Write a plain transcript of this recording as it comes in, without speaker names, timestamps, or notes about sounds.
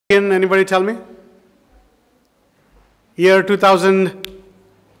Can anybody tell me? Year 2000,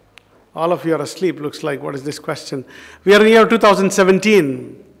 all of you are asleep, looks like. What is this question? We are in year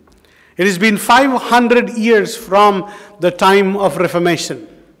 2017. It has been 500 years from the time of Reformation.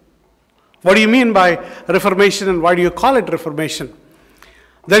 What do you mean by Reformation and why do you call it Reformation?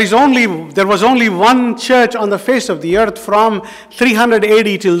 There was only one church on the face of the earth from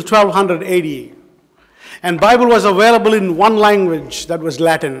 380 till 1280. And Bible was available in one language, that was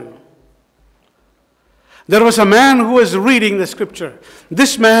Latin. There was a man who was reading the scripture.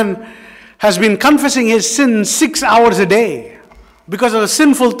 This man has been confessing his sins 6 hours a day. Because of the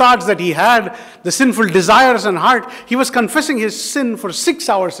sinful thoughts that he had, the sinful desires and heart, he was confessing his sin for 6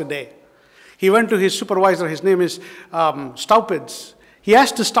 hours a day. He went to his supervisor, his name is Staupids. He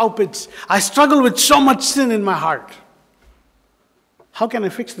asked to Staupids, I struggle with so much sin in my heart. How can I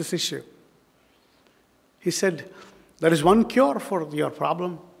fix this issue? He said, there is one cure for your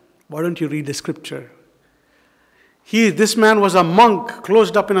problem. Why don't you read the scripture? This man was a monk,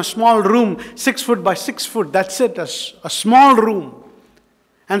 closed up in a small room, 6 foot by 6 foot. That's it, a small room.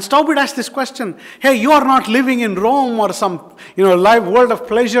 And Staupid asked this question, hey, you are not living in Rome or some live world of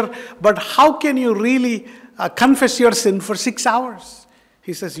pleasure, but how can you really confess your sin for 6 hours?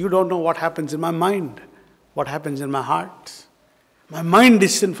 He says, you don't know what happens in my mind, what happens in my heart. My mind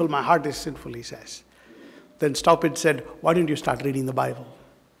is sinful, my heart is sinful, he says. Then Staupid said, why don't you start reading the Bible?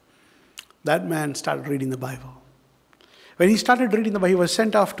 That man started reading the Bible. When he started reading the Bible, he was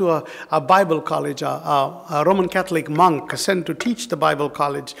sent off to a Bible college, a Roman Catholic monk sent to teach the Bible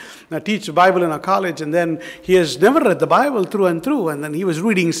college, teach the Bible in a college, and then he has never read the Bible through and through, and then he was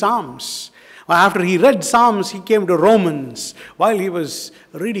reading Psalms. After he read Psalms, he came to Romans. While he was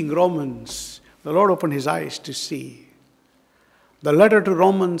reading Romans, the Lord opened his eyes to see. The letter to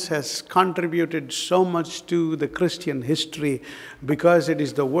Romans has contributed so much to the Christian history because it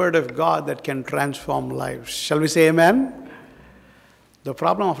is the Word of God that can transform lives. Shall we say amen? The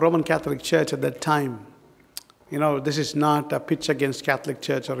problem of Roman Catholic Church at that time, this is not a pitch against Catholic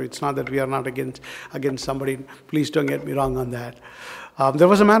Church, or it's not that we are not against somebody. Please don't get me wrong on that. There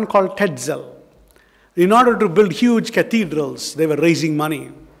was a man called Tetzel. In order to build huge cathedrals, they were raising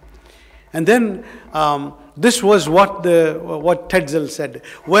money. And then this was what Tetzel said.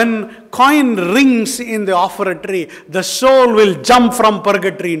 When coin rings in the offertory, the soul will jump from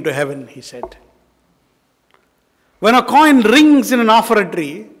purgatory into heaven, he said. When a coin rings in an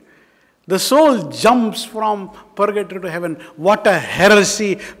offertory, the soul jumps from purgatory to heaven. What a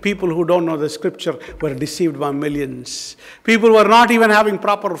heresy. People who don't know the scripture were deceived by millions. People were not even having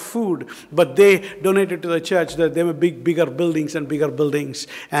proper food, but they donated to the church. There were bigger buildings and bigger buildings,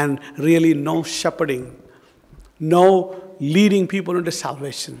 and really no shepherding. No leading people into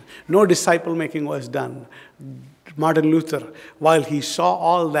salvation. No disciple making was done. Martin Luther, while he saw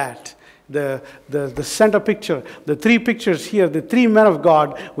all that, the center picture, the three pictures here, the three men of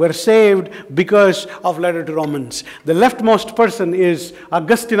God were saved because of letter to Romans. The leftmost person is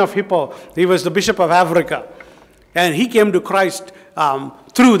Augustine of Hippo. He was the Bishop of Africa. And he came to Christ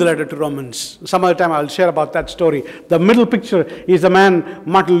through the letter to Romans. Some other time I'll share about that story. The middle picture is the man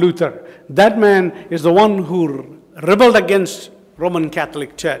Martin Luther. That man is the one who rebelled against Roman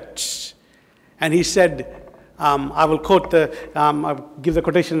Catholic Church. And he said, I will quote I'll give the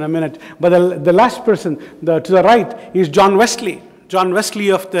quotation in a minute. But the last person to the right is John Wesley. John Wesley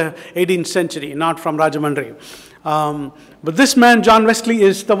of the 18th century, not from Rajamandri. But this man, John Wesley,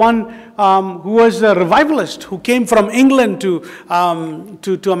 is the one who was a revivalist who came from England to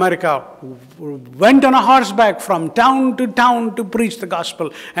America, who went on a horseback from town to preach the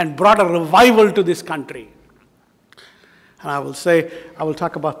gospel and brought a revival to this country. And I will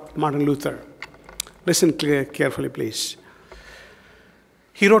talk about Martin Luther. Listen carefully, please.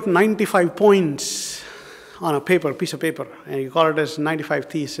 He wrote 95 points on a piece of paper, and he called it as 95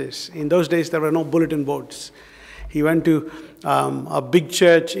 Theses. In those days, there were no bulletin boards. He went to a big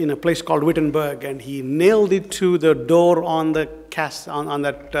church in a place called Wittenberg, and he nailed it to the door on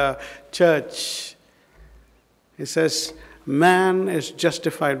that church. It says, man is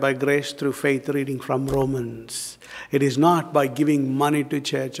justified by grace through faith, reading from Romans. It is not by giving money to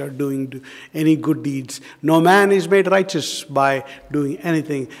church or doing any good deeds. No man is made righteous by doing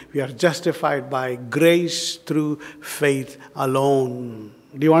anything. We are justified by grace through faith alone.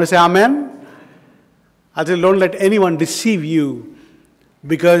 Do you want to say amen? I tell you, don't let anyone deceive you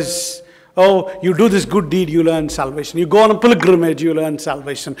because, you do this good deed, you'll earn salvation. You go on a pilgrimage, you'll earn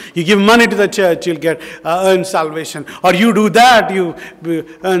salvation. You give money to the church, you'll earn salvation. Or you do that, you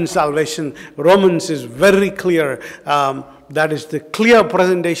earn salvation. Romans is very clear. That is the clear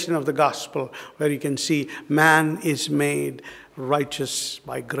presentation of the gospel, where you can see man is made righteous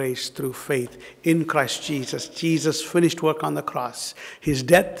by grace through faith in Christ Jesus. Jesus' finished work on the cross, his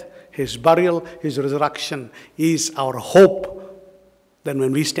death, his burial, his resurrection is our hope then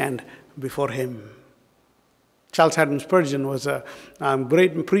when we stand before him. Charles Haddon Spurgeon was a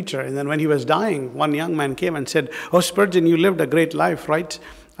great preacher, and then when he was dying, one young man came and said, "Oh, Spurgeon, you lived a great life, right?"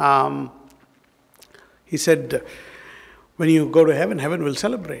 He said, "When you go to heaven, heaven will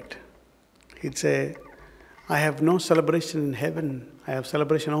celebrate." He'd say, "I have no celebration in heaven. I have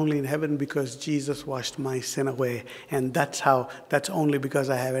celebration only in heaven because Jesus washed my sin away. And that's only because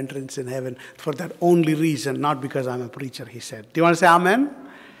I have entrance in heaven. For that only reason, not because I'm a preacher," he said. Do you want to say amen?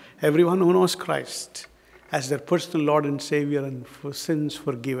 Everyone who knows Christ as their personal Lord and Savior and for sins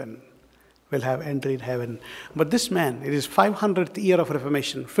forgiven will have entry in heaven. But this man, it is 500th year of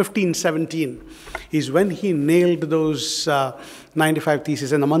Reformation, 1517, is when he nailed those 95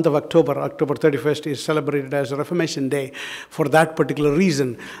 theses. In the month of October 31st is celebrated as Reformation Day for that particular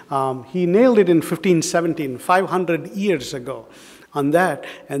reason. He nailed it in 1517, 500 years ago on that.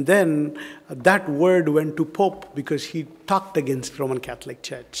 And then that word went to Pope because he talked against Roman Catholic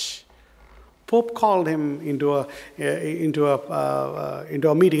Church. Pope called him into a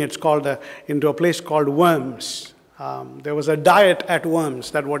meeting. It's called into a place called Worms. There was a diet at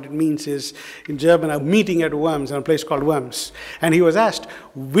Worms. That what it means is in German a meeting at Worms in a place called Worms. And he was asked,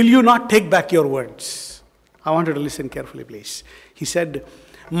 "Will you not take back your words?" I want you to listen carefully, please. He said,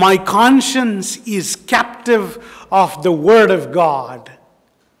 "My conscience is captive of the word of God,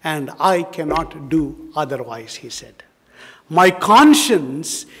 and I cannot do otherwise," he said. "My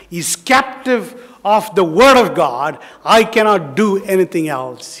conscience is captive of the word of God. I cannot do anything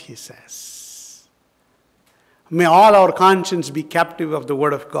else," he says. May all our conscience be captive of the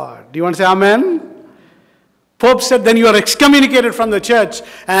word of God. Do you want to say amen? Pope said, "Then you are excommunicated from the church,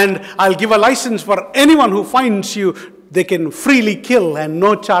 and I'll give a license for anyone who finds you. They can freely kill, and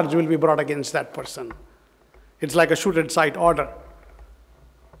no charge will be brought against that person." It's like a shoot-at-sight order.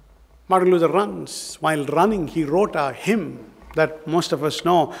 Martin Luther runs. While running, he wrote a hymn that most of us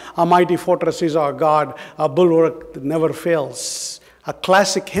know. "A mighty fortress is our God, a bulwark that never fails." A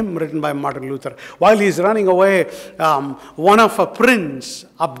classic hymn written by Martin Luther. While he's running away, one of a prince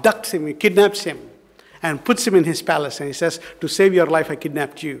abducts him, he kidnaps him, and puts him in his palace. And he says, "To save your life, I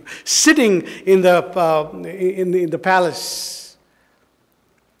kidnapped you." Sitting in the palace,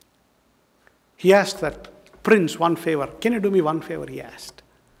 he asked that prince one favor. "Can you do me one favor?" he asked.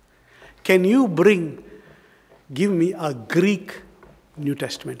 "Can you give me a Greek New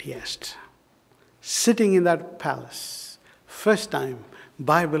Testament?" he asked. Sitting in that palace, first time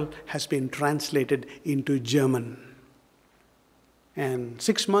Bible has been translated into German. And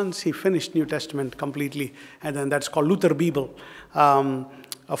 6 months he finished New Testament completely, and then that's called Luther Bibel.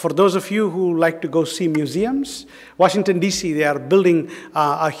 For those of you who like to go see museums, Washington, D.C., they are building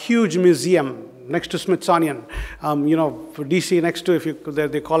a huge museum next to Smithsonian. For D.C. next to,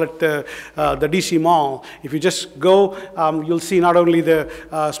 they call it the D.C. Mall. If you just go, you'll see not only the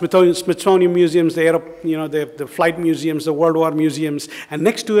Smithsonian museums, the flight museums, the World War museums, and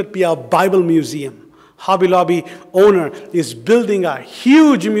next to it be a Bible museum. Hobby Lobby owner is building a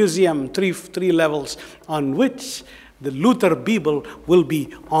huge museum, three levels, on which the Luther Bibel will be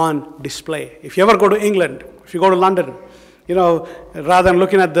on display. If you ever go to England, if you go to London, rather than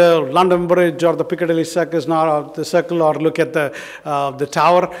looking at the London Bridge or the Piccadilly Circus or the Circle or look at the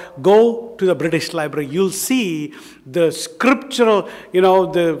Tower, go to the British Library. You'll see the scriptural,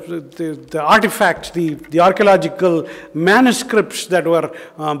 the artifacts, the archaeological manuscripts that were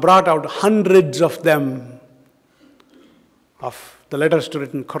brought out, hundreds of them, of the letters to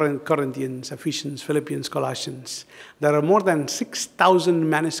written Corinthians, Ephesians, Philippians, Colossians. There are more than 6,000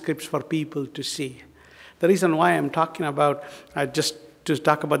 manuscripts for people to see. The reason why I'm talking about, just to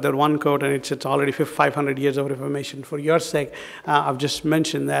talk about that one quote, and it's already 500 years of Reformation. For your sake, I've just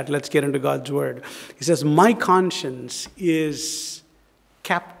mentioned that. Let's get into God's word. He says, "My conscience is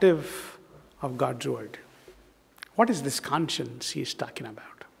captive of God's word." What is this conscience he's talking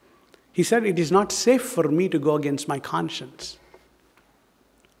about? He said, "It is not safe for me to go against my conscience."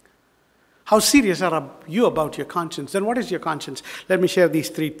 How serious are you about your conscience? Then what is your conscience? Let me share these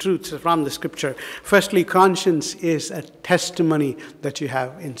three truths from the scripture. Firstly, conscience is a testimony that you have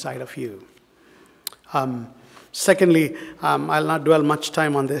inside of you. Secondly, I'll not dwell much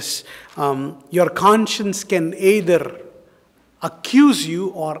time on this. Your conscience can either accuse you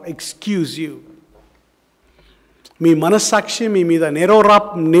or excuse you. మీ మనస్సాక్షి మీ మీద నేర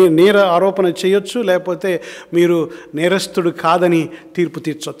ఆరోపణ చేయొచ్చు, లేకపోతే మీరు నేరస్తుడు కాదని తీర్పు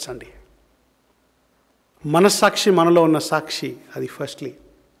తీర్చొచ్చండి. మనస్సాక్షి మనలో ఉన్న సాక్షి, అది firstly.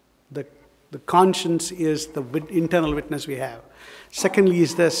 The The conscience is the internal witness we have. Secondly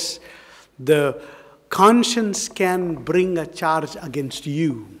is this, the conscience can bring a charge against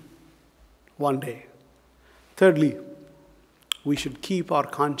you one day. Thirdly, we should keep our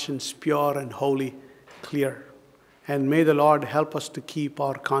conscience pure and holy, clear. And may the Lord help us to keep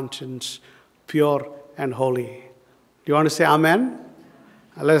our conscience pure and holy. Do you want to say amen?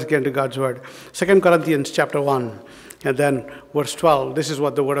 Let's get into God's word. 2 Corinthians chapter 1 and then verse 12. This is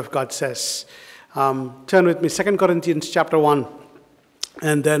what the word of God says. Turn with me, 2 Corinthians chapter 1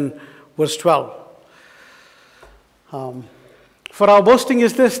 and then verse 12. For our boasting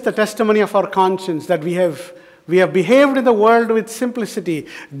is this, the testimony of our conscience, that we have behaved in the world with simplicity,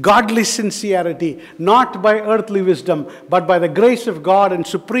 godly sincerity, not by earthly wisdom, but by the grace of God, and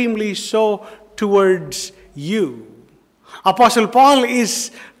supremely so towards you. Apostle Paul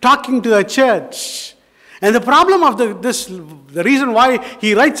is talking to the church. And the problem of the reason why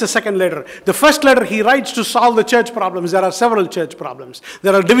he writes a second letter, the first letter he writes to solve the church problems. There are several church problems.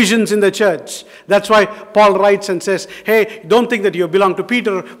 There are divisions in the church. That's why Paul writes and says, hey, don't think that you belong to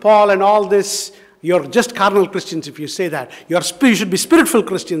Peter, Paul, and all this. You're just carnal Christians if you say that. You should be spiritual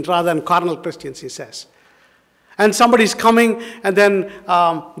Christians rather than carnal Christians, he says. And somebody's coming and then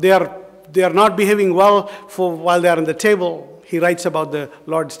they are not behaving well while they are on the table. He writes about the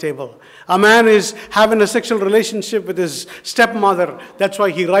Lord's table. A man is having a sexual relationship with his stepmother. That's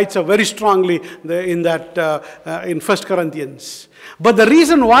why he writes very strongly in 1 Corinthians. But the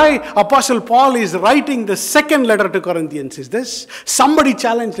reason why Apostle Paul is writing the second letter to Corinthians is this. Somebody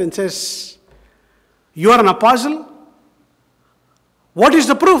challenged and says, you are an apostle? What is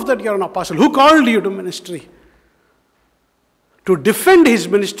the proof that you are an apostle? Who called you to ministry? To defend his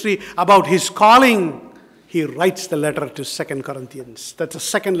ministry about his calling, he writes the letter to 2 Corinthians. That's the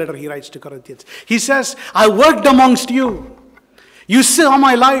second letter he writes to Corinthians. He says, I worked amongst you. You saw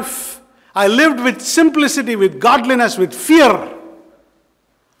my life. I lived with simplicity, with godliness, with fear.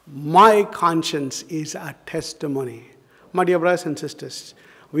 My conscience is a testimony. My dear brothers and sisters,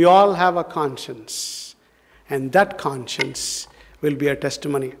 we all have a conscience. And that conscience will be a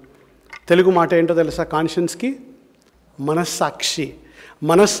testimony. Telugu మాట ఏంటో తెలుసా conscience కి? మనస్సాక్షి.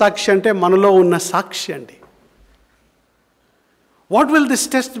 మనస్సాక్షి అంటే మనలో ఉన్న సాక్షి అండి. What will this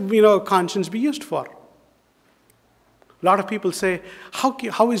conscience be used for? A lot of people say,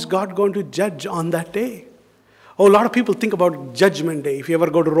 how is God going to judge on that day? Oh, a lot of people think about Judgment Day. If you ever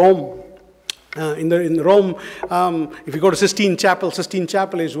go to Rome, in Rome, if you go to Sistine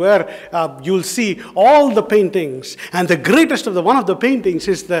Chapel is where you'll see all the paintings. And the greatest of one of the paintings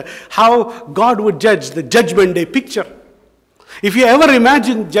is how God would judge, the Judgment Day picture. If you ever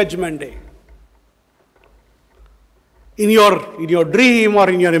imagine Judgment Day, in your dream or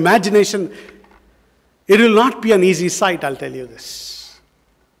in your imagination, it will not be an easy sight, I'll tell you this.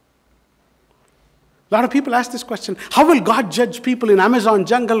 A lot of people ask this question, how will God judge people in Amazon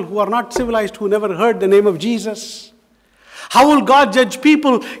jungle who are not civilized, who never heard the name of Jesus? How will God judge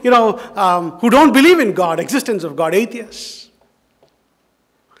people, who don't believe in God, existence of God, atheists?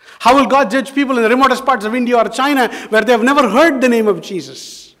 How will God judge people in the remotest parts of India or China where they have never heard the name of Jesus?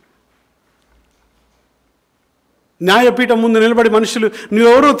 న్యాయపీఠం ముందు నిలబడి మనుషులు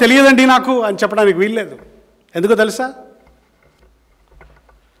నువ్వెవరో తెలియదండి నాకు అని చెప్పడానికి వీల్లేదు. ఎందుకో తెలుసా?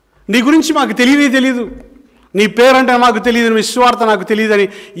 నీ గురించి మాకు తెలియదు, నీ పేరంటే మాకు తెలియదు, నీ స్వార్థ నాకు తెలియదని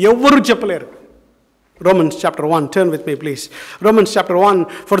ఎవ్వరూ చెప్పలేరు. Romans chapter 1, turn with me please. Romans chapter 1,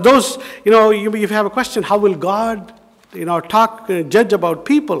 for those, if you have a question, how will God judge about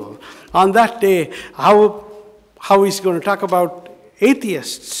people on that day? How is he going to talk about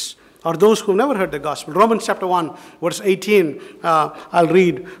atheists or those who have never heard the gospel? Romans chapter 1, verse 18, I'll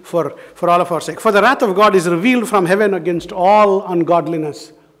read for all of our sake. For the wrath of God is revealed from heaven against all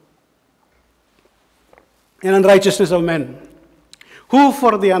ungodliness and unrighteousness of men, who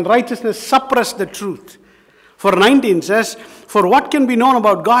for the unrighteousness suppress the truth. For 19 says, for what can be known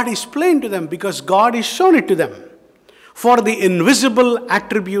about God is plain to them, because God is shown it to them. For the invisible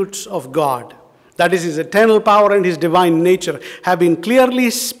attributes of God, that is his eternal power and his divine nature, have been clearly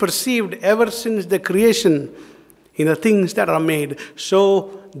perceived ever since the creation in the things that are made, so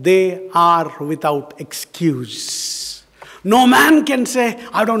they are without excuse. No man can say,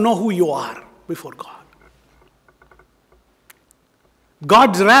 I don't know who you are before God.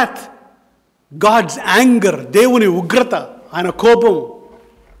 God's wrath, God's anger, దేవుని ఉగ్రత, ఆయన కోపం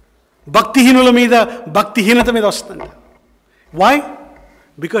భక్తిహీనుల మీద భక్తిహీనత మీద వస్తుంది. Why?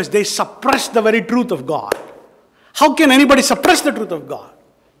 Because they suppress the very truth of God. How can anybody suppress the truth of God?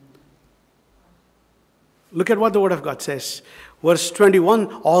 Look at what the Word of God says. Verse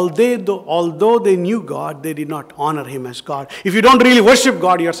 21, although they knew God, they did not honor him as God. If you don't really worship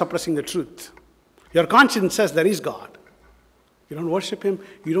God, you're suppressing the truth. Your conscience says there is God. You don't worship him,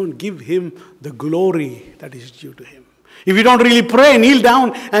 you don't give him the glory that is due to him. If you don't really pray, kneel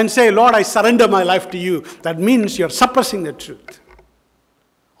down and say, Lord, I surrender my life to you, that means you're suppressing the truth.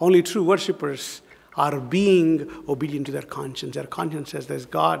 Only true worshippers are being obedient to their conscience. Their conscience says there's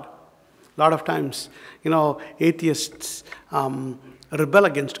God. A lot of times, atheists rebel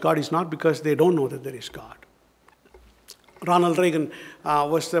against God is not because they don't know that there is God. Ronald Reagan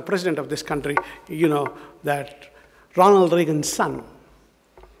was the president of this country. You know that Ronald Reagan's son,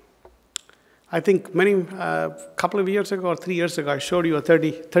 I think couple of years ago or 3 years ago, I showed you a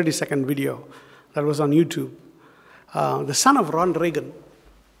 30-second video that was on YouTube. The son of Ronald Reagan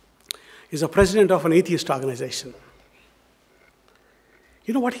is a president of an atheist organization.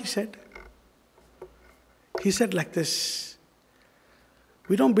 You know what he said? He said like this,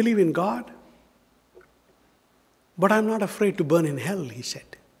 we don't believe in God, but I'm not afraid to burn in hell, he said.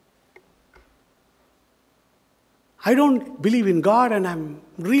 I don't believe in God and I'm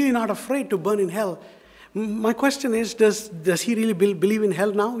really not afraid to burn in hell. My question is, does he really believe in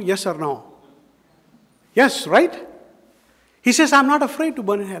hell now? Yes or no? Yes, right? He says, I'm not afraid to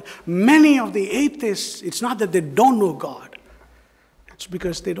burn in hell. Many of the atheists, it's not that they don't know God. It's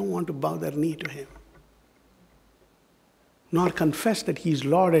because they don't want to bow their knee to him, nor confess that he is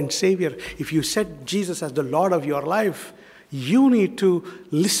Lord and Savior. If you set Jesus as the Lord of your life, you need to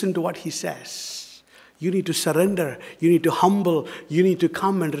listen to what he says. You need to surrender. You need to humble. You need to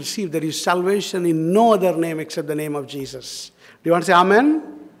come and receive. There is salvation in no other name except the name of Jesus. Do you want to say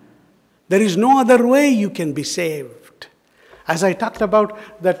amen? There is no other way you can be saved. As I talked about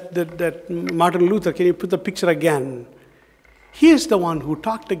that Martin Luther, can you put the picture again? He is the one who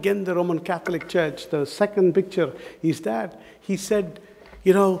talked against the Roman Catholic Church. The second picture is that. He said,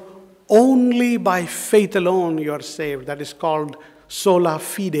 only by faith alone you are saved. That is called sola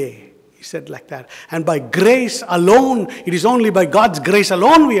fide. He said like that. And by grace alone, it is only by God's grace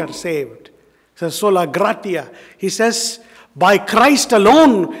alone we are saved. He says sola gratia. He says by Christ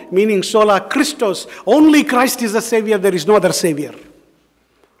alone, meaning sola Christos. Only Christ is the Savior. There is no other Savior.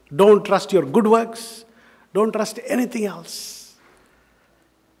 Don't trust your good works. Don't trust anything else.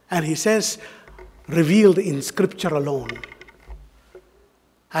 And he says, revealed in Scripture alone.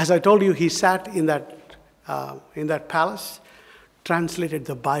 As I told you, he sat in that palace, translated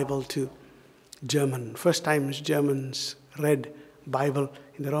the Bible to German. First time Germans read Bible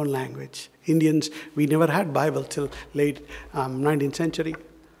in their own language. Indians, we never had Bible till late 19th century.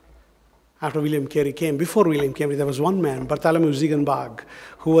 After William Carey came, before William Carey, there was one man, Bartholomew Ziegenbalg,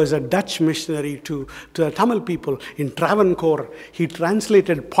 who was a Dutch missionary to the Tamil people in Travancore. He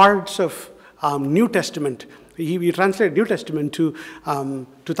translated parts of New Testament. He translated New Testament to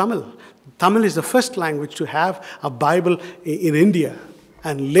Tamil. Tamil is the first language to have a Bible in India.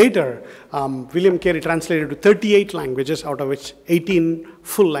 And later, William Carey translated to 38 languages, out of which 18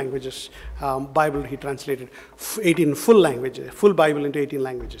 full languages. Bible he translated 18 full languages, full Bible into 18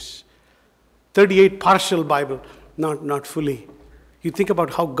 languages. 38 partial Bible, not fully. You think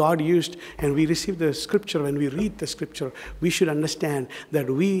about how God used, and we receive the Scripture. When we read the Scripture, we should understand that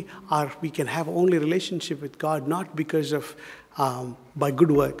we can have only relationship with God not because of by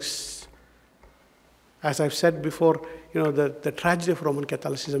good works. As I've said before, the tragedy of Roman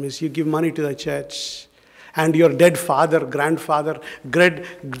Catholicism is you give money to the church, and your dead father, grandfather,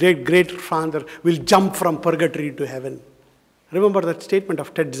 great-great-father will jump from purgatory to heaven. Remember that statement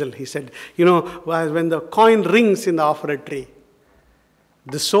of Tetzel. He said, when the coin rings in the offertory,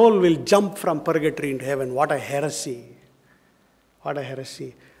 the soul will jump from purgatory into heaven. What a heresy. What a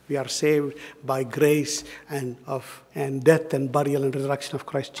heresy. We are saved by grace and death and burial and resurrection of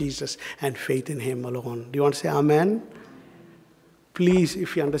Christ Jesus and faith in him alone. Do you want to say amen? Please,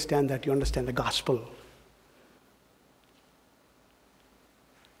 if you understand that, you understand the gospel.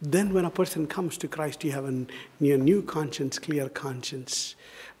 Then when a person comes to Christ, you have a new conscience, clear conscience.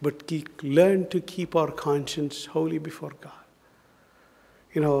 But learn to keep our conscience holy before God.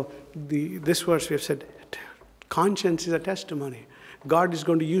 This verse we have said, conscience is a testimony. God is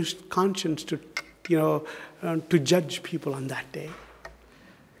going to use conscience to judge people on that day.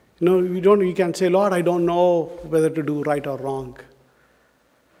 You can say, Lord, I don't know whether to do right or wrong.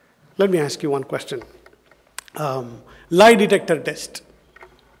 Let me ask you one question. Lie detector test.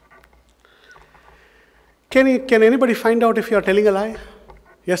 Can anybody find out if you are telling a lie?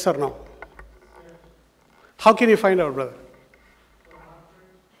 Yes or no? How can you find out, brother?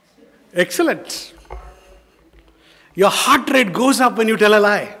 Excellent. Your heart rate goes up when you tell a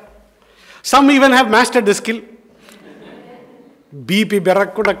lie. Some even have mastered the skill. BP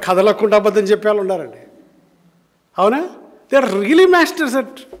బెరగకుండా కదలకుండా అబద్ధం చెప్పే వాళ్ళు ఉన్నారండి. అవునా? They are really masters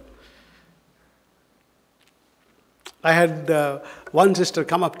at. I had one sister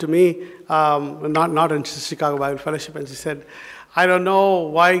come up to me, not in Chicago Bible Fellowship, and she said, I don't know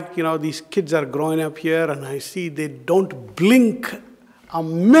why, these kids are growing up here and I see they don't blink a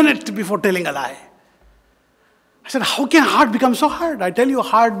minute before telling a lie. I said, how can heart become so hard? I tell you,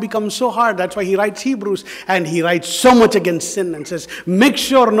 heart becomes so hard. That's why he writes Hebrews, and he writes so much against sin and says, make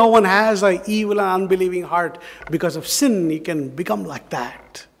sure no one has an evil and unbelieving heart. Because of sin, you can become like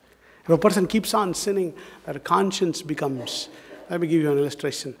that. If a person keeps on sinning, that conscience becomes, let me give you an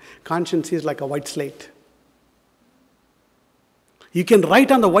illustration. Conscience is like a white slate. You can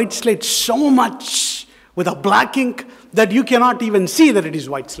write on the white slate so much with a black ink that you cannot even see that it is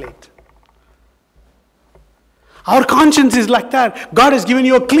white slate. Our conscience is like that. God has given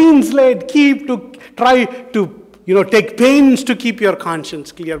you a clean slate. Try to take pains to keep your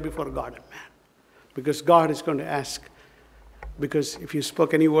conscience clear before God and man. Because God is going to ask. Because if you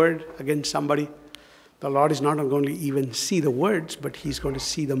spoke any word against somebody, the Lord is not going to even see the words, but He's going to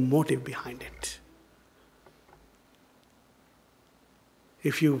see the motive behind it.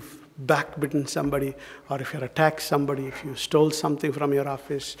 If you've backbitten somebody, or if you're attacked somebody, if you stole something from your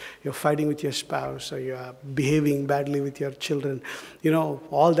office, you're fighting with your spouse, or you're behaving badly with your children,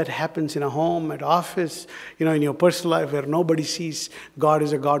 all that happens in a home, at office, in your personal life where nobody sees. God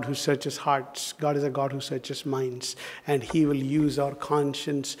is a God who searches hearts. God is a God who searches minds. And He will use our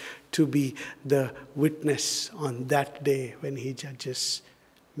conscience to be the witness on that day when He judges.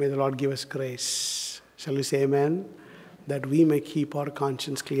 May the Lord give us grace. Shall we say amen? That we may keep our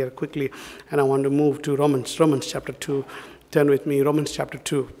conscience clear quickly. And I want to move to Romans chapter 2. Turn with me, Romans chapter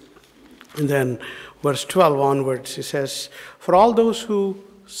 2. And then verse 12 onwards, he says, for all those who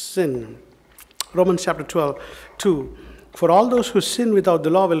sin, Romans chapter 12, 2, for all those who sin without the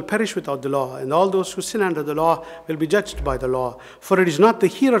law will perish without the law, and all those who sin under the law will be judged by the law. For it is not the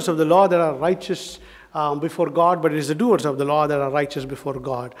hearers of the law that are righteous before God, but it is the doers of the law that are righteous before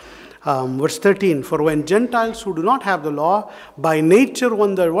God. Verse 13, for when Gentiles who do not have the law, by nature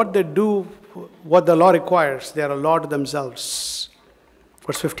wonder what they do, what the law requires, they are a law to themselves.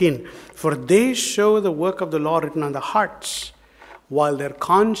 Verse 15, for they show the work of the law written on the hearts, while their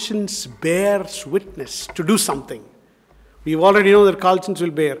conscience bears witness to do something. We already know that conscience will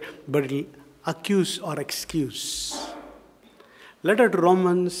bear, but it will accuse or excuse. Letter to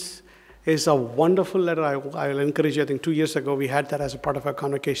Romans is a wonderful letter. I will encourage you. I think 2 years ago we had that as a part of our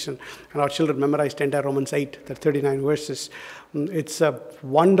convocation, and our children memorized entire Romans 8, the 39 verses. It's a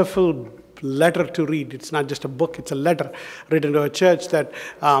wonderful letter to read. It's not just a book, it's a letter written to a church that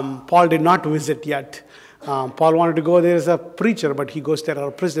Paul did not visit yet. Paul wanted to go there as a preacher, but he goes there as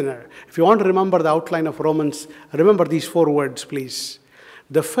a prisoner. If you want to remember the outline of Romans, remember these 4 words, please.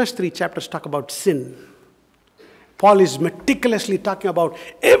 The first 3 chapters talk about sin. Paul is meticulously talking about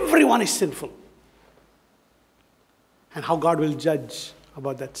everyone is sinful and how God will judge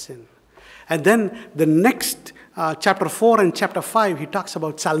about that sin. And then the next chapter 4 and chapter 5, he talks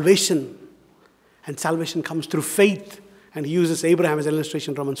about salvation. And salvation comes through faith. And he uses Abraham as an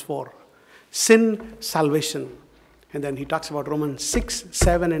illustration in Romans 4. Sin, salvation. And then he talks about Romans 6,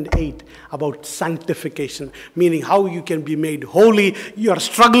 7, and 8 about sanctification, meaning how you can be made holy. Your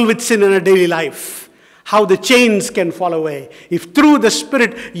struggle with sin in a daily life. How the chains can fall away. If through the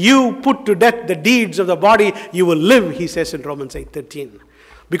Spirit you put to death the deeds of the body, you will live, he says in Romans 8:13.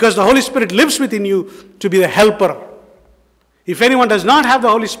 Because the Holy Spirit lives within you to be the helper. If anyone does not have the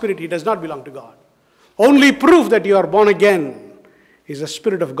Holy Spirit, he does not belong to God. Only proof that you are born again is the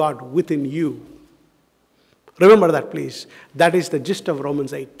Spirit of God within you. Remember that, please. That is the gist of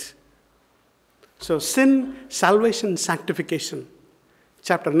Romans 8. So sin, salvation, sanctification.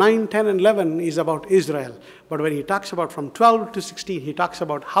 Chapter 9, 10, and 11 is about Israel. But when he talks about from 12 to 16, he talks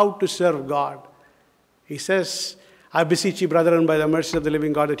about how to serve God. He says, I beseech you, brethren, by the mercy of the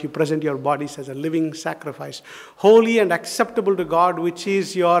living God, that you present your bodies as a living sacrifice, holy and acceptable to God, which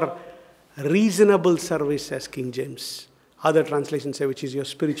is your reasonable service, says King James. Other translations say, which is your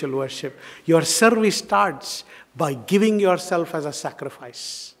spiritual worship. Your service starts by giving yourself as a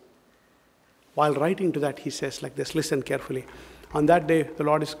sacrifice. While writing to that, he says like this, listen carefully. On that day, the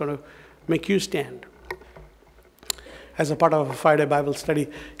Lord is going to make you stand. As a part of a Friday Bible study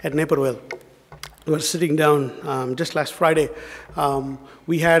at Naperville, we were sitting down just last Friday.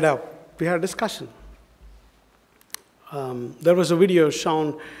 We had a discussion. There was a video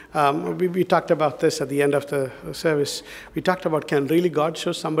shown. We talked about this at the end of the service. We talked about, can really God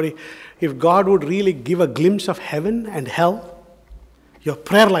show somebody? If God would really give a glimpse of heaven and hell, your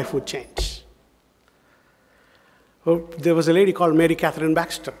prayer life would change. Oh, there was a lady called Mary Catherine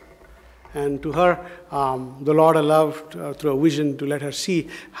Baxter. And to her, the Lord allowed through a vision to let her see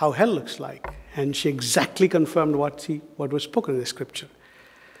how hell looks like. And she exactly confirmed what was spoken in the scripture.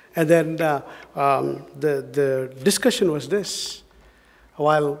 And then the discussion was this.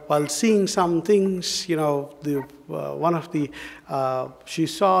 While seeing some things, she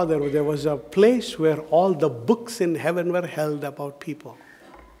saw there was a place where all the books in heaven were held about people.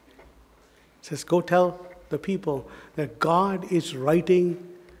 It says, go tell the people that God is writing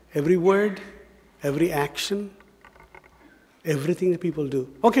every word, every action, everything that people do.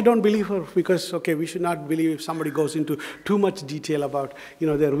 Okay, don't believe her because, we should not believe if somebody goes into too much detail about,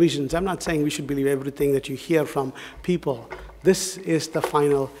 their visions. I'm not saying we should believe everything that you hear from people. This is the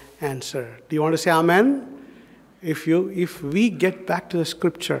final answer. Do you want to say amen? If we get back to the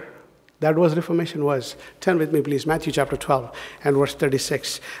scripture, that was Reformation was. Turn with me, please. Matthew chapter 12 and verse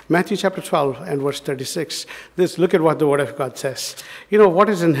 36. Matthew chapter 12 and verse 36. Look at what the Word of God says. What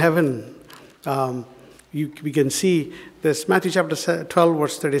is in heaven? We can see this. Matthew chapter 12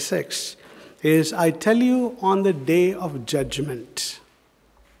 verse 36 is, I tell you, on the day of judgment,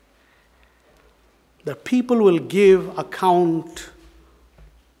 the people will give account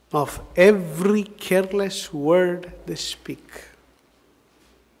of every careless word they speak.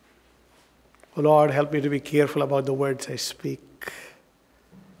 Oh Lord, help me to be careful about the words I speak.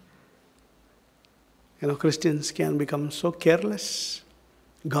 Christians can become so careless,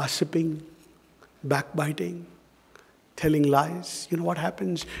 gossiping, backbiting, telling lies. You know what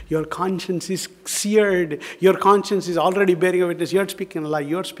happens? Your conscience is seared. Your conscience is already bearing a witness. You're speaking a lie,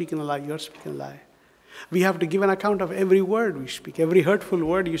 you're speaking a lie, you're speaking a lie. We have to give an account of every word we speak, every hurtful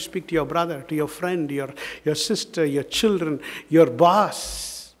word you speak to your brother, to your friend, your sister, your children, your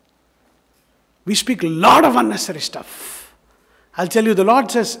boss. We speak a lot of unnecessary stuff. I'll tell you, the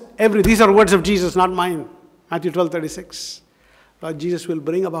Lord says, these are words of Jesus, not mine. Matthew 12:36. Lord Jesus will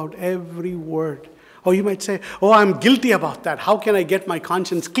bring about every word. Oh, you might say, I'm guilty about that. How can I get my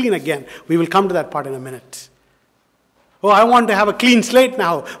conscience clean again? We will come to that part in a minute. I want to have a clean slate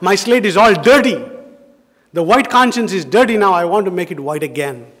now. My slate is all dirty. The white conscience is dirty now. I want to make it white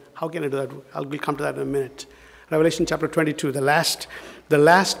again. How can I do that? We'll come to that in a minute. Revelation chapter 22, the last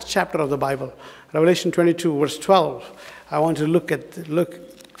chapter of the Bible. Revelation 22, verse 12. I want to look.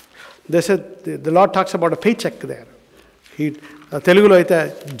 They said, the Lord talks about a paycheck there. Telugulo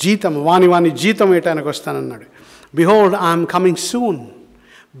aithe jeetam, vani jeetam etaనికి వస్తానన్నాడు. Behold, I am coming soon,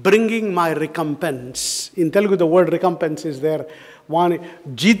 bringing my recompense. In Telugu, the word recompense is there. Vani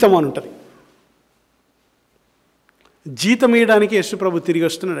jeetam అని ఉంటుంది. జీతం ఇవ్వడానికి యేసు ప్రభు తిరిగి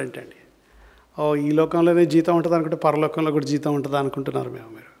వస్తున్నాడు అంటండి. ఈ లోకంలోనే జీతం ఉంటుంది అనుకుంటే పరలోకంలో కూడా జీతం ఉంటుంది అనుకుంటున్నారు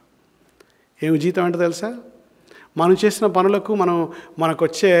మీరు. ఏమి జీతం అంటే తెలుసా? మనం చేసిన పనులకు మనకు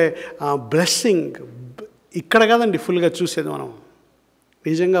వచ్చే బ్లెస్సింగ్ ఇక్కడ కాదండి ఫుల్గా చూసేది. మనం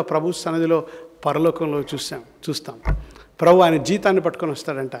నిజంగా ప్రభు సన్నిధిలో పరలోకంలో చూస్తాం. ప్రభు ఆయన జీతాన్ని పట్టుకొని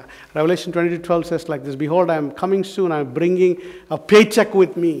వస్తాడంట. Revelation 22:12 says like this, Behold, I am coming soon, I am bringing a paycheck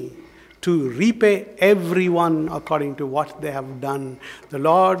with me to repay everyone according to what they have done. The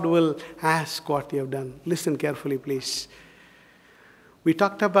Lord will ask what they have done. Listen carefully, please. We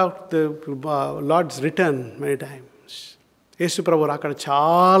talked about the Lord's return many times. Yesu Prabhu rakada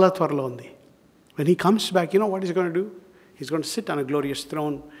chaala tvaralo undi. When he comes back, you know what he's going to do? He's going to sit on a glorious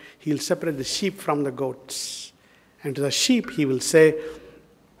throne. He'll separate the sheep from the goats. And to the sheep he will say,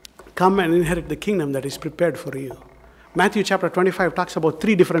 come and inherit the kingdom that is prepared for you. Matthew chapter 25 talks about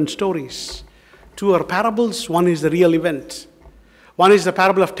 3 different stories. 2 are parables. 1 is the real event. 1 is the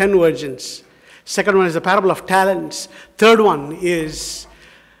parable of 10 virgins. Second one is the parable of talents. Third one is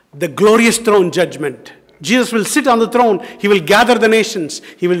the glorious throne judgment. Jesus will sit on the throne. He will gather the nations.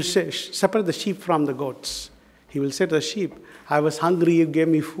 He will separate the sheep from the goats. He will say to the sheep, I was hungry, you gave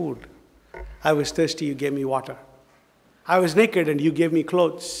me food. I was thirsty, you gave me water. I was naked and you gave me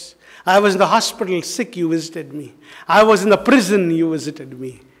clothes. I was in the hospital sick, you visited me. I was in the prison, you visited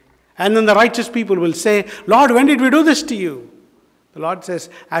me. And then the righteous people will say, Lord, when did we do this to you? The Lord says,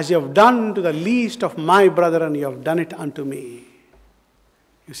 as you have done to the least of my brethren, you have done it unto me.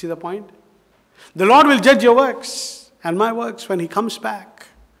 You see the point? The Lord will judge your works and my works when he comes back.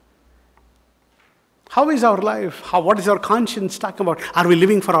 How is our life? What is our conscience talking about? Are we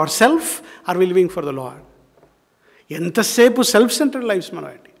living for ourselves? Are we living for the Lord? ఎంతసేపు self centred lifes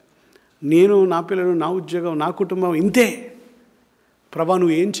మనమండి. నేను, నా పిల్లలు, నా ఉద్యోగం, నా కుటుంబం ఇంతే. ప్రభా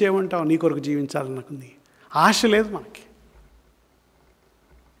నువ్వు ఏం చేయమంటావు, నీ కొరకు జీవించాలని నాకుంది. ఆశ లేదు మనకి.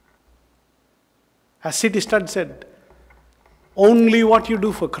 As C.T. Studd said, only what you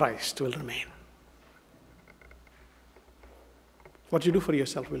do for Christ will remain. What you do for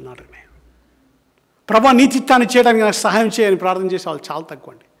yourself will not remain. ప్రభా నీ చిత్తాన్ని చేయడానికి నాకు సహాయం చేయని ప్రార్థన చేసే వాళ్ళు చాలా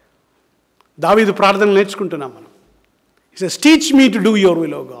తక్కువ అండి. దావీదు ప్రార్థనలు నేర్చుకుంటున్నాం మనం. He says, teach me to do your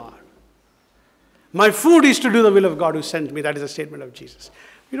will, O God. My food is to do the will of God who sent me. That is a statement of Jesus.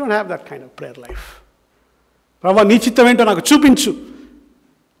 We don't have that kind of prayer life. ప్రభా నీ చిత్తం ఏంటో నాకు చూపించు.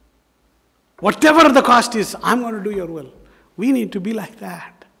 Whatever the cost is, I'm going to do your will. We need to be like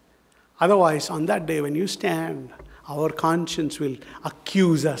that. Otherwise, on that day when you stand, our conscience will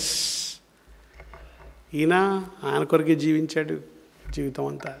accuse us. ఆయన కొరకే జీవించాడు జీవితం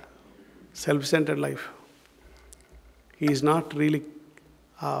అంతా. Self-centered life. He is not really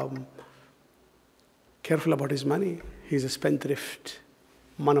careful about his money. He is a spendthrift.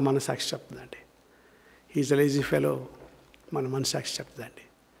 మన మనసాక్షి చెప్తుందండి. He is a lazy fellow. మన మనసాక్షి చెప్తుందండి.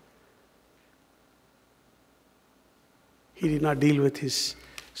 He did not deal with his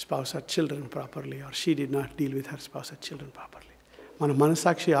spouse or children properly, or she did not deal with her spouse or children properly. మన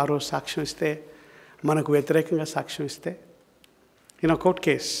మనసాక్షి ఆ రోజు సాక్ష్యం ఇస్తే, మనకు వ్యతిరేకంగా సాక్ష్యం ఇస్తే, in a court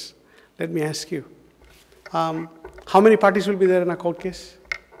case, let me ask you, how many parties will be there in a court case?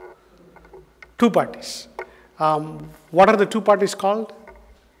 2 parties. What are the 2 parties called?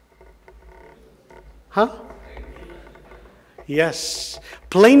 Yes.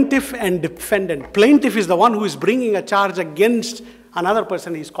 Plaintiff and defendant. Plaintiff is the one who is bringing a charge against another person.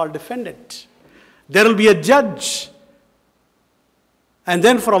 He is called defendant. There will be a judge. And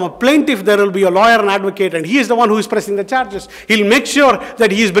then from a plaintiff, there will be a lawyer and advocate, and he is the one who is pressing the charges. He'll make sure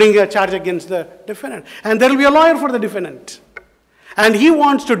that he is bringing a charge against the defendant. And there will be a lawyer for the defendant. And he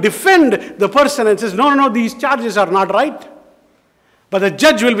wants to defend the person and says, no, these charges are not right. But the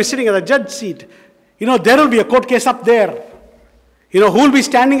judge will be sitting at the judge seat. There will be a court case up there. Who will be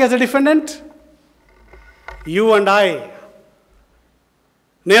standing as a defendant? You and I.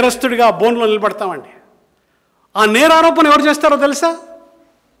 నేరస్తుడిగా బోన్లో నిలబడతామండి. ఆ నేరారోపణ ఎవరు చేస్తారో తెలుసా?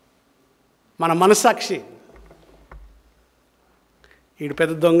 మన మనస్సాక్షి. ఈడు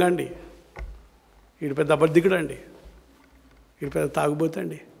పెద్ద దొంగ అండి, ఈడు పెద్ద అబద్ధికుడు అండి, ఈడు పెద్ద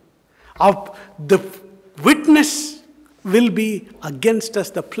తాగుబోతండి. The witness will be against us.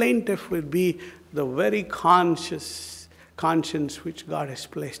 The plaintiff will be the very conscience which God has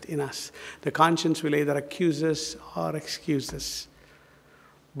placed in us. The conscience will either accuse us or excuse us.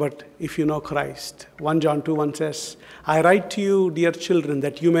 But if you know Christ, 1 John 2:1 says, I write to you, dear children,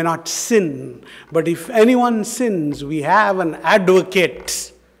 that you may not sin. But if anyone sins, we have an advocate.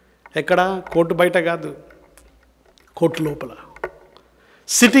 Ekkada? Kotu baita kaadu. Kotu lopala.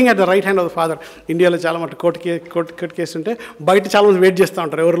 Sitting at the right hand of the Father. India lo chaala matu court case unte baita chaala mandi wait chestha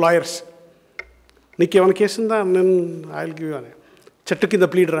untaru evaru lawyers. నీకు ఏమైనా case ఉందా? నేను I will give you అని. చెట్టు కింద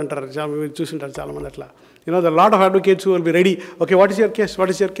pleader అంటారు, మీరు చూసింటారు చాలామంది అట్లా. The lot of advocates who will be ready. Okay, what is your case? What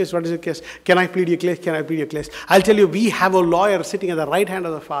is your case? What is your case? Can I plead your case? Can I plead your case? I'll tell you, we have a lawyer sitting at the right hand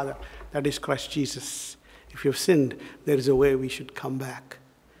of the Father. That is Christ Jesus. If you've sinned, there is a way we should come back,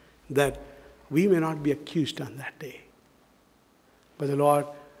 that we may not be accused on that day. But the Lord,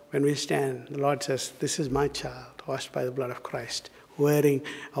 when we stand, the Lord says, this is my child, washed by the blood of Christ, wearing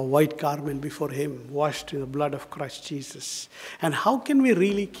a white garment before him, washed in the blood of Christ Jesus. And how can we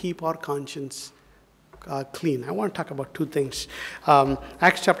really keep our conscience clean? I want to talk about 2 things.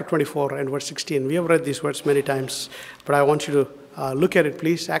 Acts chapter 24 and verse 16. We have read these words many times, but I want you to look at it,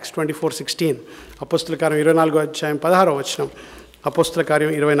 please. Acts 24:16. అపోస్తల కార్యం 24వ అధ్యాయం 16వ వచనం. అపోస్తల కార్యం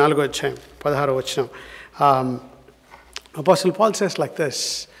 24వ అధ్యాయం 16వ వచనం. Apostle Paul says like this,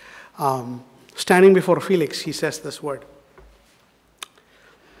 standing before Felix, he says this word.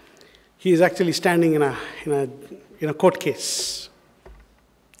 He is actually standing in a court case.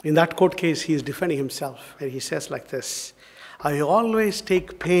 In that court case, he is defending himself, and he says like this, I always take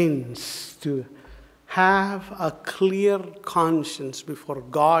pains to have a clear conscience before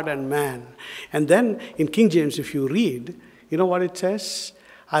God and man. And then in King James, if you read, you know what it says?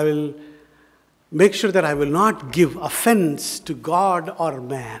 I will make sure that I will not give offense to God or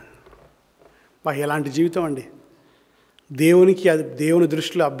man. ఎలాంటి జీవితం అండి! దేవుని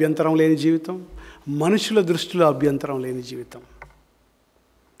దృష్టిలో అభ్యంతరం లేని జీవితం, మనుషుల దృష్టిలో అభ్యంతరం లేని జీవితం.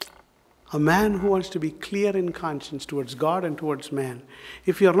 A man who wants to be clear in conscience towards God and towards man.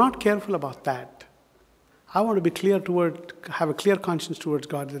 If you are not careful about that, I want to be have a clear conscience towards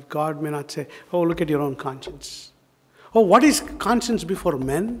God, that God may not say, oh, look at your own conscience. Oh, what is conscience before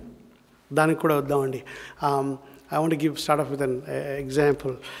men? దానికి కూడా వద్దామండి. I want to start off with an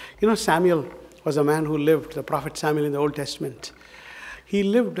example. Samuel was a man who lived, the prophet Samuel in the Old Testament. He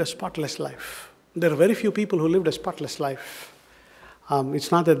lived a spotless life. There are very few people who lived a spotless life.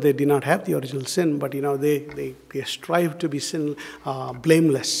 It's not that they did not have the original sin, but they strive to be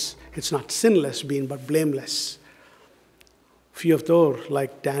blameless. It's not sinless being, but blameless. Few of those,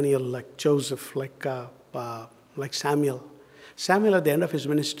 like Daniel, like Joseph, like Samuel. Samuel, at the end of his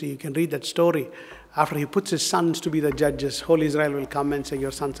ministry, you can read that story. After he puts his sons to be the judges, whole Israel will come and say,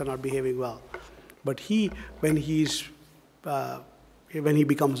 your sons are not behaving well. But when he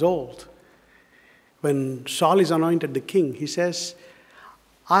becomes old, when Saul is anointed the king, he says,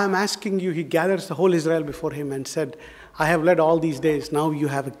 I am asking you, he gathers the whole Israel before him and said, I have led all these days, now you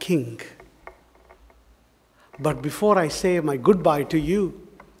have a king. But before I say my goodbye to you,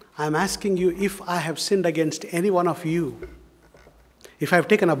 I am asking you if I have sinned against any one of you, if I have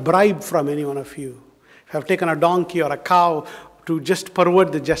taken a bribe from any one of you, if I have taken a donkey or a cow to just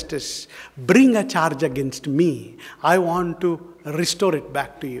pervert the justice, bring a charge against me. I want to restore it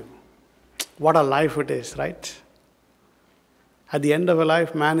back to you. What a life it is, right? At the end of a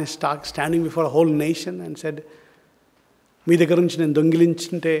life, man is standing before a whole nation and said, మీ దగ్గర నుంచి నేను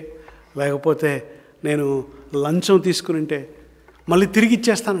దొంగిలించుంటే లేకపోతే నేను లంచం తీసుకునింటే మళ్ళీ తిరిగి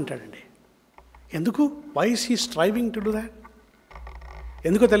ఇచ్చేస్తానంటాడండి. ఎందుకు? Why is he striving to do that?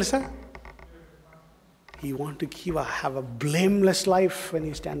 ఎందుకో తెలుసా? He want to have a blameless life when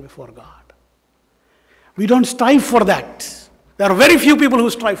he stand before God. We don't strive for that. There are very few people who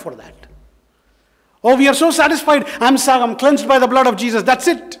strive for that. Oh, we are so satisfied. I'm cleansed by the blood of Jesus. That's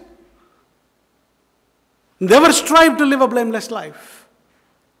it. Never strive to live a blameless life.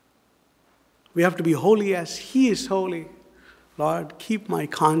 We have to be holy as He is holy. Lord, keep my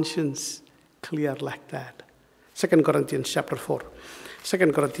conscience clear like that. 2 Corinthians chapter 4.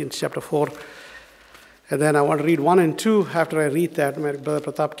 2 Corinthians chapter 4. And then I want to read 1 and 2. After I read that, my brother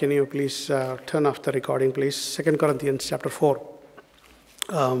Pratap, can you please turn off the recording, please? 2 Corinthians chapter 4,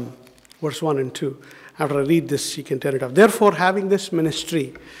 verse 1 and 2. After I read this, you can turn it off. Therefore, having this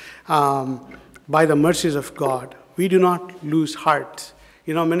ministry, by the mercies of God, we do not lose heart.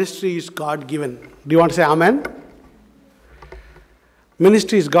 You know, ministry is God-given. Do you want to say amen?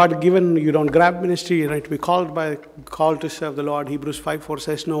 Ministry is God-given. You don't grab ministry. You need to be called to serve the Lord. Hebrews 5:4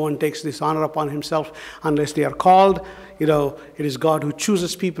 says, no one takes this honor upon himself unless they are called. You know, it is God who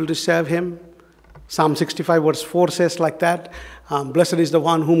chooses people to serve Him. Psalm 65 verse 4 says like that. Blessed is the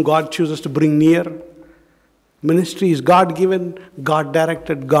one whom God chooses to bring near. Ministry is God-given,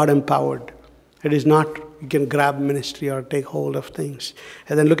 God-directed, God-empowered. It is not you can grab ministry or take hold of things.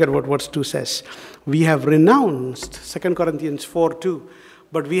 And then look at what verse 2 says. We have renounced, 2 Corinthians 4:2,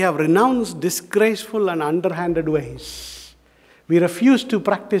 but we have renounced disgraceful and underhanded ways. We refuse to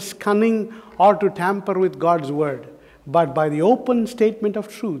practice cunning or to tamper with God's word. But by the open statement of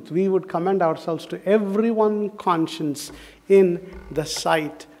truth, we would commend ourselves to everyone's conscience in the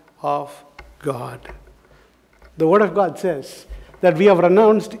sight of God. The word of God says that we have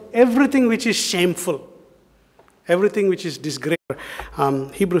renounced everything which is shameful. Everything which is disgraceful.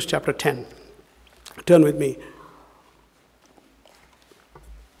 Hebrews chapter 10. Turn with me.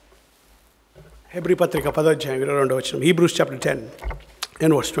 Hebrew Patrika Padadhyayam 22వ వచనం. Hebrews chapter 10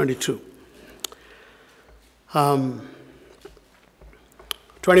 and verse 22.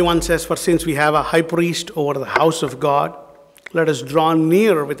 21 says, for since we have a high priest over the house of God, let us draw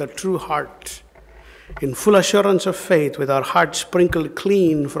near with a true heart, in full assurance of faith, with our hearts sprinkled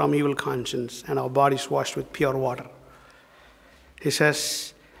clean from evil conscience and our bodies washed with pure water. He says,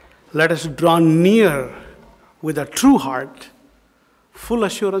 let us draw near with a true heart, full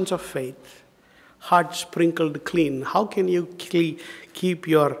assurance of faith, heart sprinkled clean. How can you keep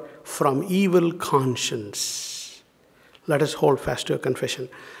your from evil conscience? Let us hold fast to a confession.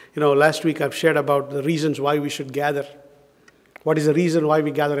 You know, last week I've shared about the reasons why we should gather. What is the reason why we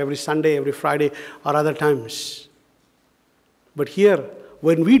gather every Sunday, every Friday, or other times? But here,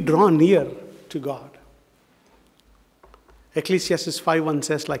 when we draw near to God, Ecclesiastes 5:1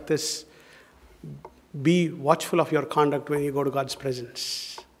 says like this, be watchful of your conduct when you go to God's presence.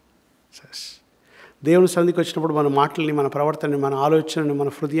 It says, దేవుని సన్నిధికి వచ్చినప్పుడు మన మాటల్ని, మన ప్రవర్తనని, మన ఆలోచనని, మన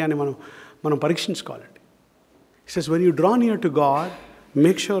హృదయాన్ని మనం పరీక్షించుకోవాలండి. He says, when you draw near to God,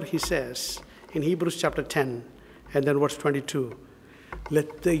 make sure, he says, in Hebrews chapter 10, and then verse 22,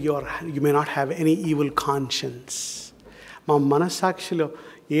 you may not have any evil conscience. మా మనస్సాక్షిలో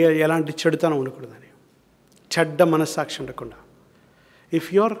ఎలాంటి చెడుతనం ఉండకూడదని. చెడ్డ మనస్సాక్షి ఉండకుండా.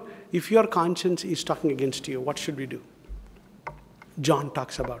 If your conscience is talking against you, what should we do? John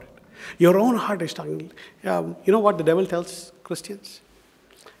talks about it. Your own heart is talking. You know what the devil tells Christians?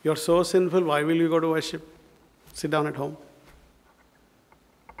 You're so sinful, why will you go to worship? Sit down at home.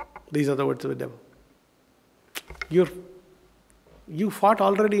 These are the words of the devil. You fought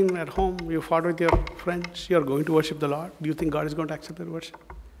already at home. You fought with your friends. You're going to worship the Lord. Do you think God is going to accept that worship?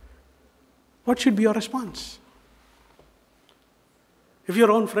 What should be your response? If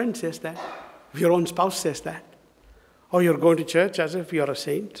your own friend says that, if your own spouse says that, Oh, you're going to church as if you're a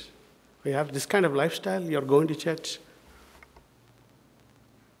saint? We have this kind of lifestyle, you're going to church.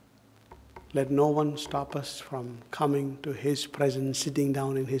 Let no one stop us from coming to His presence, sitting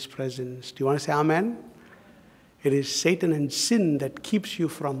down in His presence. Do you want to say amen? It is Satan and sin that keeps you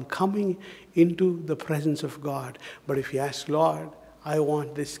from coming into the presence of God. But if you ask, Lord, I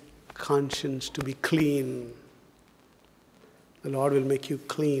want this conscience to be clean, the Lord will make you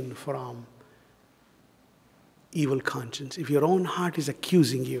clean from evil conscience. If your own heart is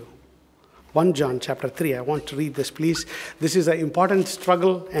accusing you. 1 John chapter 3, I want to read this, please. This is an important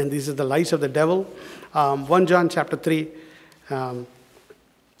struggle, and these are the lies of the devil. 1 John chapter 3, and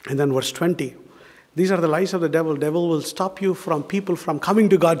then verse 20. These are the lies of the devil. Devil will stop you from people from coming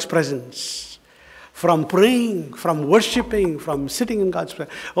to God's presence, from praying, from worshiping, from sitting in God's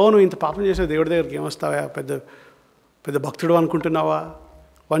presence. Oh, no, ఇంత పాపం చేసే దేవుడి దగ్గరికి ఏమొస్తావా, పెద్ద భక్తుడు అనుకుంటున్నావా?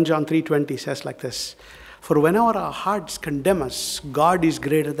 1 John 3:20 says like this. For whenever our hearts condemn us, God is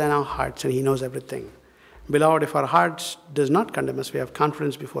greater than our hearts and He knows everything. Beloved, if our hearts does not condemn us, we have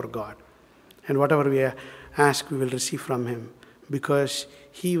confidence before God. And whatever we ask, we will receive from Him. Because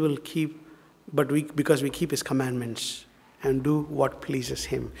we keep His commandments and do what pleases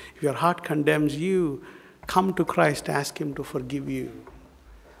Him. If your heart condemns you, come to Christ, ask Him to forgive you.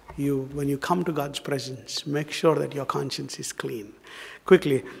 When you come to God's presence, make sure that your conscience is clean.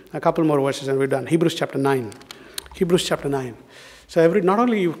 Quickly, a couple more verses and we're done. Hebrews chapter 9. Hebrews chapter 9. So not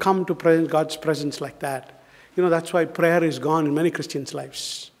only you come to God's presence like that, that's why prayer is gone in many Christians'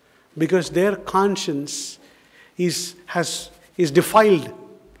 lives. Because their conscience is defiled.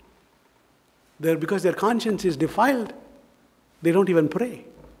 Because their conscience is defiled, they don't even pray.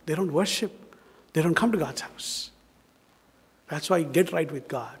 They don't worship. They don't come to God's house. That's why get right with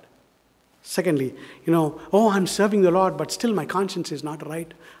God. Secondly, I'm serving the Lord, but still my conscience is not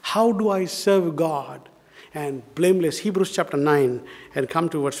right. How do I serve God and blameless? Hebrews chapter 9 and come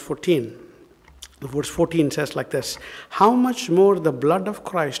to verse 14. Verse 14 says like this. How much more the blood of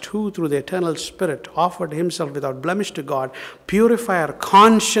Christ, who through the eternal Spirit offered Himself without blemish to God, purify our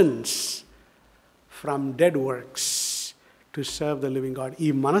conscience from dead works to serve the living God.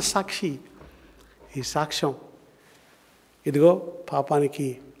 Ee manasakshi, ee saksham. ఇదిగో పాపానికి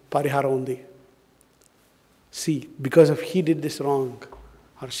పరిహారం ఉంది. See, because if he did this wrong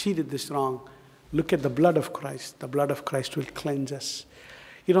or she did this wrong, look at the blood of Christ. The blood of Christ will cleanse us.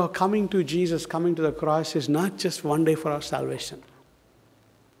 Coming to Jesus, coming to the cross is not just one day for our salvation.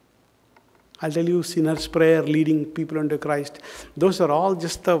 I'll tell you, sinner's prayer, leading people into Christ, those are all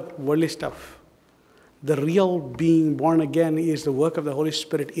just the worldly stuff. The real being born again is the work of the Holy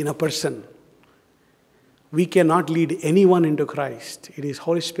Spirit in a person. We cannot lead anyone into Christ. It is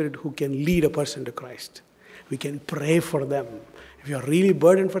Holy Spirit who can lead a person to Christ. We can pray for them. If you are really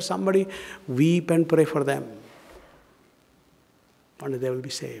burdened for somebody, weep and pray for them. And they will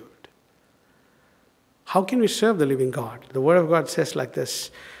be saved. How can we serve the living God? The Word of God says like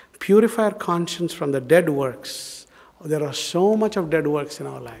this. Purify our conscience from the dead works. There are so much of dead works in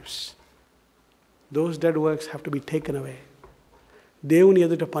our lives. Those dead works have to be taken away. దేవుని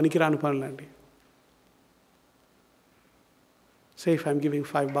ఎదుట పనికిరాని పనులండి. Say if I'm giving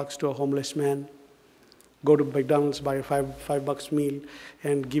 $5 to a homeless man, go to McDonald's, buy a $5 meal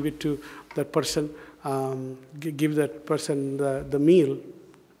and give it to that person, give that person the meal,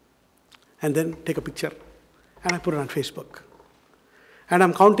 and then take a picture. And I put it on Facebook. And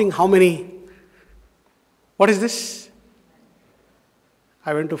I'm counting how many. What is this?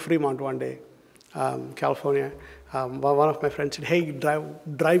 I went to Fremont one day, California. One of my friends said, hey,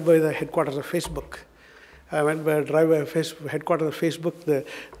 drive by the headquarters of Facebook. I went by drive by headquarters of Facebook.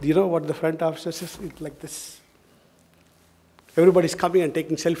 Do you know what the front office says? It's like this. Everybody's coming and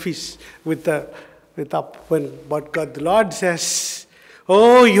taking selfies with up. But God, the Lord says,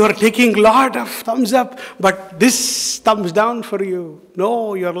 oh, you are taking a lot of thumbs up, but this thumbs down for you.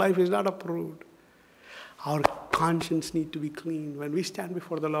 No, your life is not approved. Our conscience needs to be clean. When we stand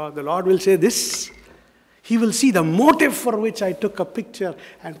before the Lord will say this. He will see the motive for which I took a picture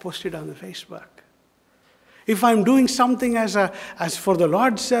and posted on the Facebook. If I'm doing something as for the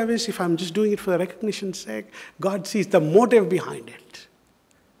Lord's service, if I'm just doing it for the recognition's sake, God sees the motive behind it.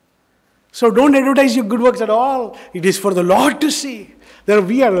 So don't advertise your good works at all. It is for the Lord to see.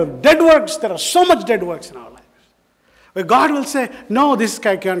 We are dead works. There are so much dead works in our lives. Where God will say, no, this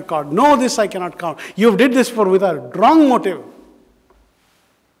I can't count. No, this I cannot count. You did this with a wrong motive.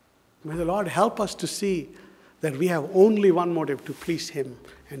 May the Lord help us to see that we have only one motive, to please Him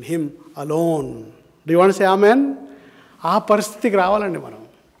and Him alone. Do you want to say amen?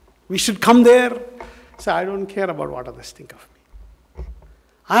 We should come there. Say, I don't care about what others think of me.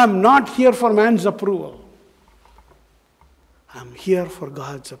 I am not here for man's approval. I'm here for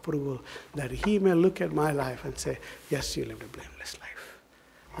God's approval, that He may look at my life and say, yes, you lived a blameless life.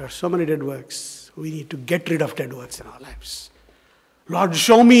 There are so many dead works. We need to get rid of dead works in our lives. Lord,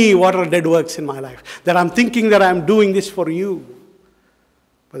 show me what are dead works in my life, that I'm thinking that I'm doing this for you.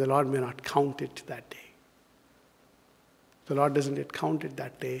 But the Lord may not count it that day. The Lord doesn't yet count it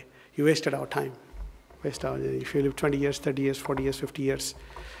that day. You wasted our time. If you live 20 years, 30 years, 40 years, 50 years,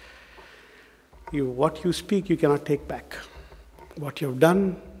 what you speak, you cannot take back. What you have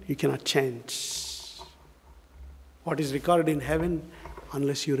done, you cannot change. What is recorded in heaven,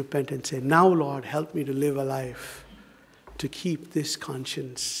 unless you repent and say, now, Lord, help me to live a life to keep this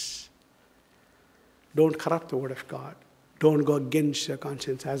conscience. Don't corrupt the word of God. Don't go against your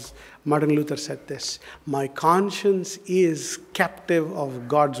conscience. As Martin Luther said this, my conscience is captive of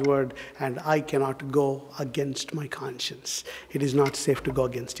God's word, and I cannot go against my conscience. It is not safe to go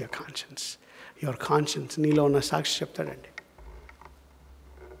against your conscience. Your conscience, నీలో ఉన్న సాక్షి చెప్తాడండి.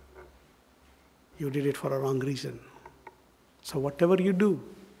 You did it for a wrong reason. So whatever you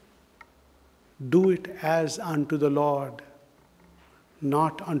do it as unto the Lord,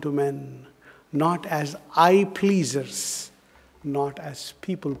 not unto men, not as eye pleasers, not as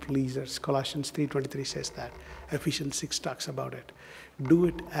people pleasers. Colossians 3:23 says that. Ephesians 6 talks about it. Do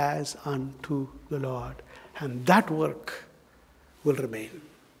it as unto the Lord, and that work will remain.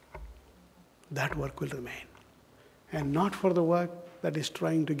 That work will remain. And not for the work that is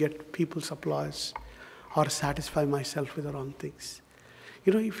trying to get people's applause or satisfy myself with the wrong things.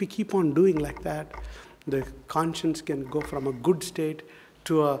 If we keep on doing like that, the conscience can go from a good state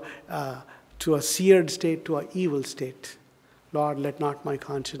to a seared state to an evil state. Lord, let not my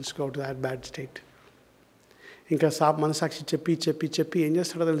conscience go to that bad state. ఇంకా మనసాక్షి చెప్పి ఏం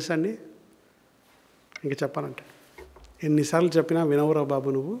చేస్తాడో తెలుసా అండి? ఇంకా చెప్పాలంటే ఎన్నిసార్లు చెప్పినా వినవురా బాబు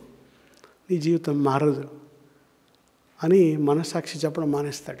నువ్వు, నీ జీవితం మారదు అని మనసాక్షి చెప్పడం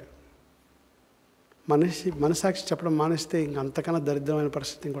మానేస్తాడు. మనసాక్షి చెప్పడం మానేస్తే ఇంక అంతకన్నా దరిద్రమైన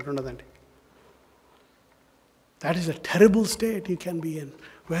పరిస్థితి ఇంకోటి ఉండదండి. That is a terrible state you can be in,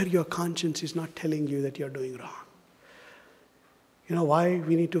 where your conscience is not telling you that you're doing wrong. Why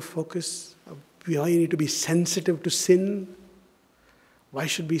we need to focus, why you need to be sensitive to sin, why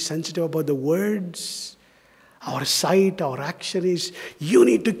should we be sensitive about the words, our sight, our action is, you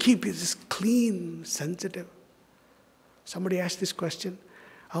need to keep this clean, sensitive. Somebody asked this question,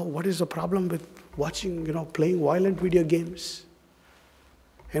 what is the problem with watching, playing violent video games?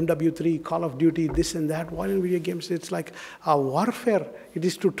 MW3, Call of Duty, this and that, violent video games, it's like a warfare. It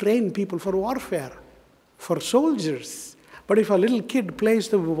is to train people for warfare, for soldiers. But if a little kid plays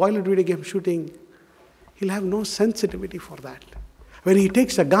the violent video game shooting, he'll have no sensitivity for that. When he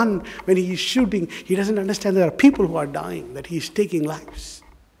takes a gun, when he is shooting, he doesn't understand there are people who are dying, that he is taking lives.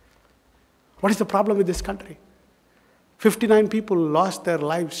 What is the problem with this country? 59 people lost their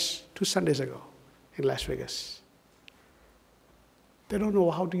lives 2 Sundays ago in Las Vegas. They don't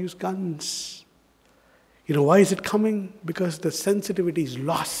know how to use guns. Why is it coming? Because the sensitivity is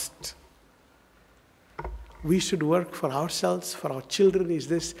lost. We should work for ourselves, for our children, is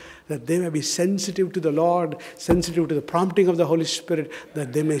this, that they may be sensitive to the Lord, sensitive to the prompting of the Holy Spirit,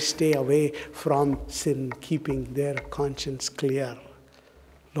 that they may stay away from sin, keeping their conscience clear.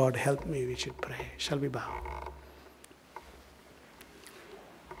 Lord, help me, we should pray. Shall we bow?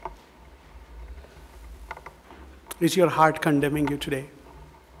 Is your heart condemning you today?